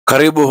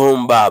Karibu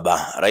home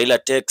baba.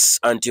 Raila takes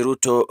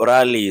Anti-Ruto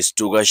rallies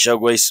to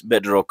Gachagwa's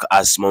bedrock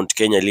as Mount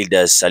Kenya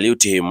leaders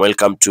salute him.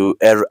 Welcome to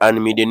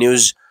RN Media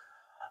News,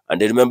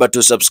 and remember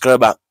to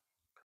subscribe.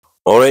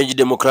 Orange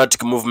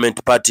Democratic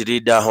Movement Party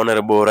leader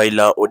Honorable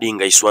Raila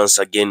Odinga is once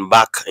again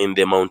back in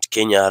the Mount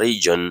Kenya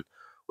region,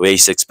 where he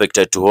is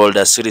expected to hold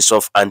a series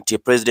of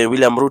anti-President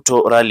William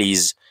Ruto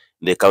rallies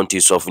in the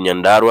counties of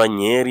Nyandarua,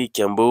 Nyeri,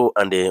 Kiambu,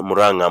 and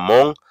Murang'a,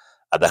 among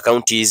other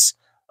counties.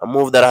 A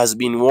move that has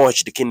been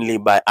watched keenly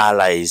by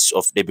allies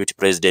of Deputy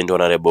President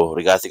Honorable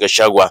Rigathi.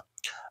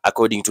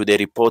 According to the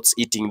reports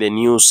hitting the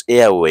news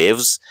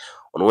airwaves,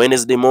 on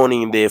Wednesday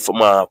morning, the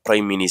former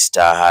Prime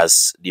Minister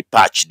has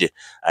dispatched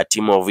a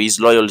team of his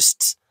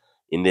loyalists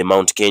in the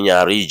Mount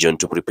Kenya region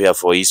to prepare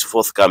for his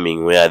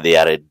forthcoming, where they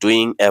are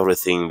doing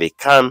everything they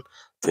can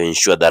to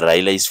ensure that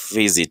Raila's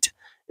visit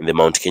in the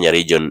Mount Kenya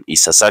region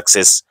is a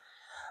success.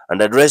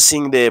 And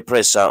addressing the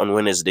press on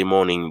Wednesday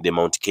morning, the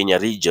Mount Kenya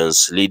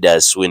region's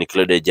leaders, who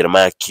included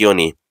Jeremiah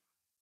Kioni,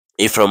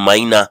 Ephraim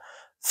Maina,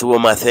 Thuo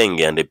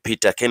Mathenge, and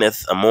Peter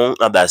Kenneth, among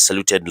others,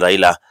 saluted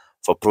Raila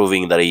for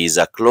proving that he is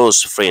a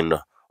close friend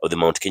of the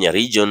Mount Kenya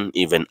region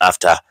even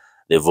after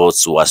the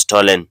votes were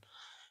stolen.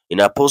 In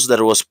a post that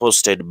was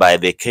posted by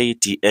the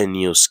KTN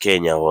News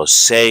Kenya, was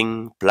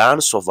saying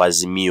plans of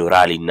Azimio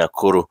rally in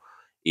Nakuru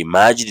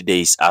emerged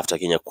days after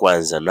Kenya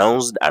Kwanza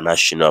announced a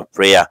national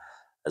prayer.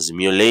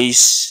 Azimio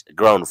lays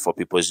ground for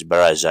People's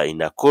Baraza in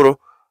Nakuru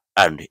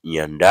and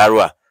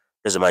Nyandarua.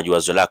 Mtazamaji,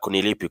 wazo lako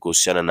ni lipi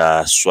kuhusiana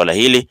na swala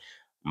hili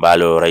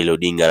ambalo Raila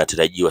Odinga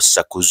anatarajiwa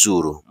sasa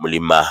kuzuru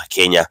mlima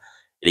Kenya,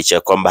 licha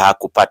ya kwamba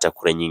hakupata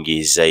kura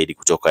nyingi zaidi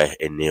kutoka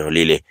eneo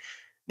lile?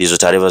 Ndizo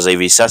taarifa za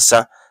hivi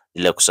sasa,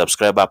 bila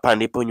kusubscribe hapa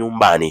ndipo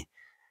nyumbani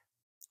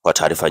kwa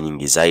taarifa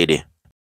nyingi zaidi.